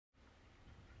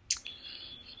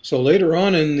So later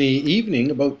on in the evening,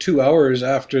 about 2 hours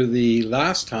after the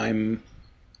last time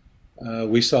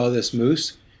we saw this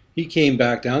moose, he came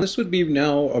back down. This would be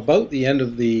now about the end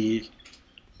of the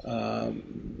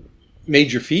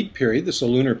major feed period, the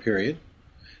lunar period.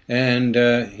 And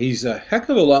he's a heck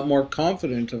of a lot more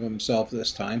confident of himself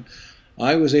this time.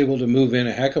 I was able to move in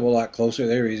a heck of a lot closer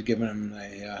there. He's giving him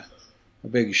a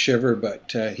big shiver,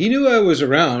 but he knew I was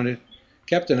around,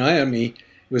 kept an eye on me.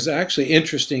 It was actually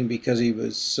interesting because he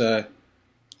was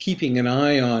keeping an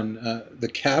eye on the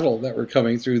cattle that were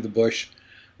coming through the bush.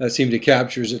 That seemed to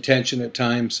capture his attention at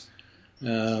times,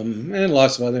 and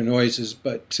lots of other noises,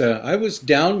 but I was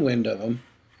downwind of him,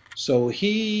 so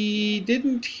he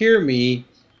didn't hear me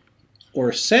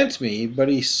or sense me, but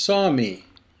he saw me,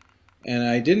 and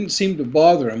I didn't seem to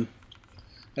bother him.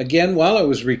 Again, while I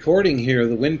was recording here,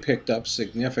 the wind picked up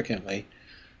significantly,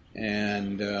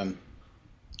 and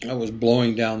I was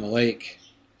blowing down the lake.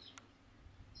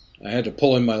 I had to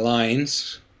pull in my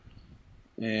lines,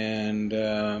 and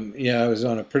yeah, I was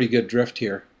on a pretty good drift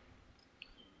here.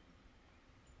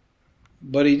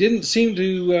 But he didn't seem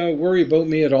to worry about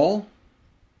me at all,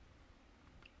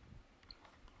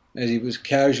 as he was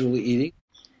casually eating.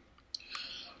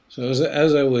 So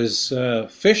as I was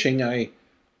fishing, I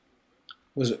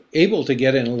was able to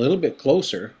get in a little bit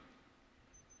closer,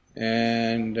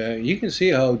 and you can see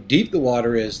how deep the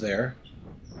water is there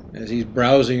as he's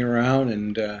browsing around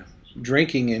and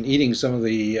drinking and eating some of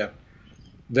the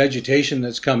vegetation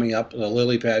that's coming up. The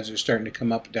lily pads are starting to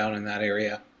come up down in that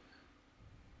area.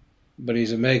 But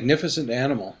he's a magnificent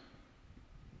animal.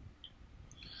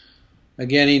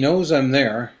 Again, he knows I'm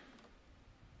there.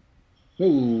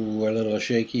 Ooh, a little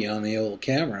shaky on the old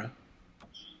camera.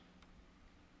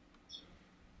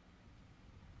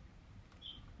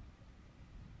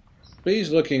 But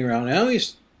he's looking around. Now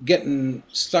he's getting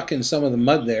stuck in some of the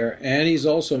mud there, and he's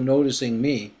also noticing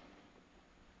me.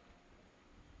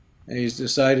 And he's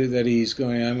decided that he's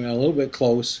going, I'm a little bit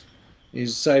close.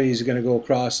 He's decided he's going to go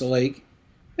across the lake.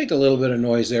 Make a little bit of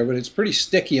noise there, but it's pretty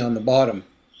sticky on the bottom.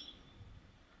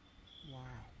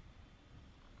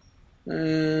 Wow.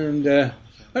 And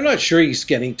I'm not sure he's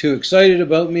getting too excited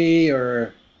about me,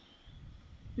 or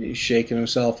he's shaking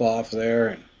himself off there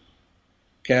and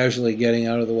casually getting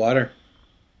out of the water.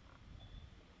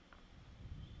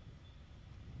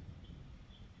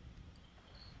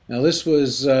 Now this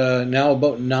was now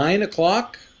about 9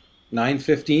 o'clock,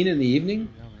 9:15 in the evening.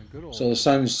 So the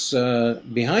sun's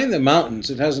behind the mountains.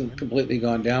 It hasn't completely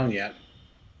gone down yet.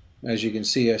 As you can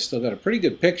see, I still got a pretty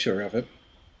good picture of it.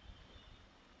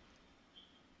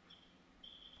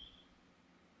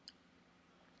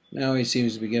 Now he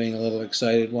seems to be getting a little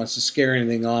excited, wants to scare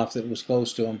anything off that was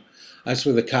close to him. That's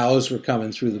where the cows were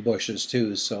coming through the bushes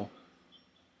too, so.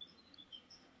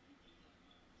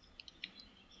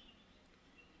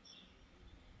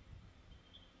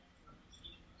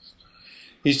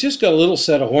 He's just got a little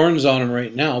set of horns on him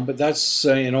right now, but that's,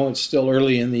 you know, it's still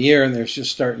early in the year and they're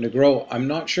just starting to grow. I'm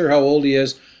not sure how old he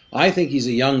is. I think he's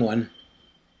a young one.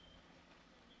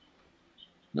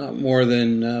 Not more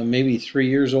than maybe 3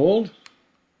 years old.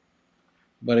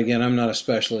 But again, I'm not a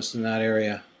specialist in that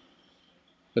area.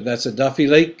 But that's a Duffy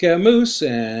Lake Moose,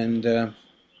 and